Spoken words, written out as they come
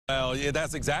Well, yeah,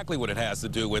 that's exactly what it has to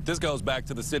do with. This goes back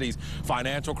to the city's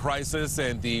financial crisis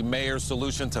and the mayor's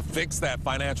solution to fix that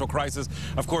financial crisis.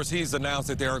 Of course, he's announced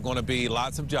that there are going to be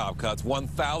lots of job cuts,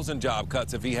 1,000 job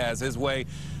cuts if he has his way.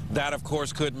 That, of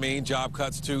course, could mean job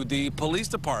cuts to the police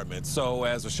department. So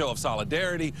as a show of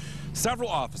solidarity, several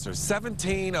officers,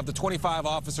 17 of the 25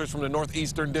 officers from the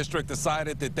Northeastern District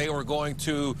decided that they were going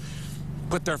to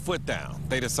put their foot down.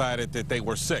 They decided that they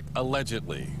were sick,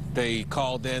 allegedly. They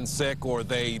called in sick, or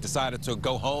they decided to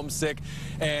go home sick.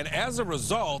 And as a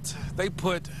result, they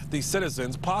put the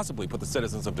citizens, possibly put the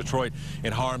citizens of Detroit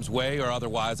in harm's way, or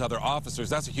otherwise other officers.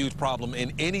 That's a huge problem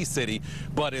in any city.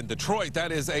 But in Detroit,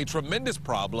 that is a tremendous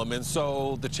problem. And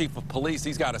so the chief of police,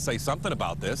 he's got to say something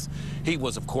about this. He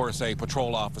was, of course, a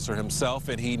patrol officer himself,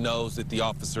 and he knows that the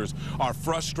officers are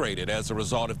frustrated as a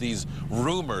result of these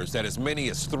rumors that as many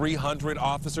as 300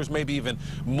 officers, maybe even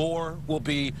more, will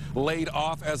be laid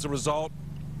off as a result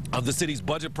of the city's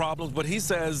budget problems. But he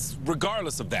says,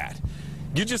 regardless of that,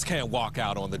 you just can't walk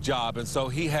out on the job. And so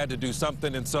he had to do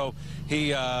something. And so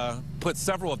he put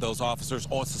several of those officers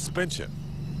on suspension.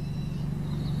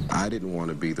 I didn't want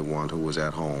to be the one who was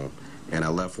at home and I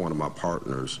left one of my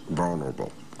partners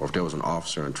vulnerable, or if there was an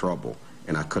officer in trouble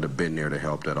and I could have been there to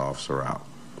help that officer out.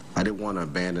 I didn't want to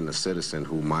abandon a citizen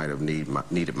who might have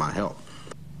needed my help.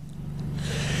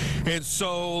 And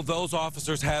so those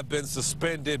officers have been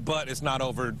suspended, but it's not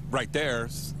over right there.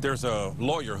 There's a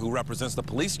lawyer who represents the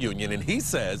police union, and he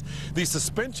says these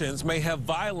suspensions may have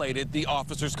violated the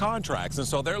officers' contracts. And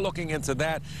so they're looking into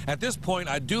that. At this point,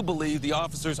 I do believe the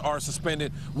officers are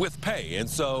suspended with pay. And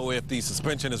so if the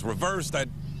suspension is reversed, I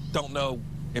don't know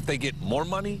if they get more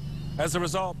money as a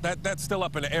result. That's still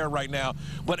up in the air right now.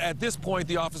 But at this point,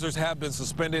 the officers have been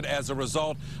suspended as a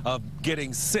result of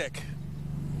getting sick.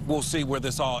 We'll see where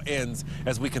this all ends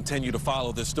as we continue to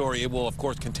follow this story. It will, of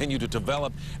course, continue to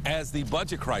develop as the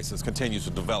budget crisis continues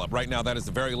to develop. Right now, that is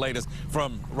the very latest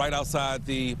from right outside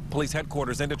the police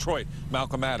headquarters in Detroit.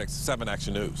 Malcolm Maddox, 7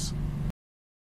 Action News.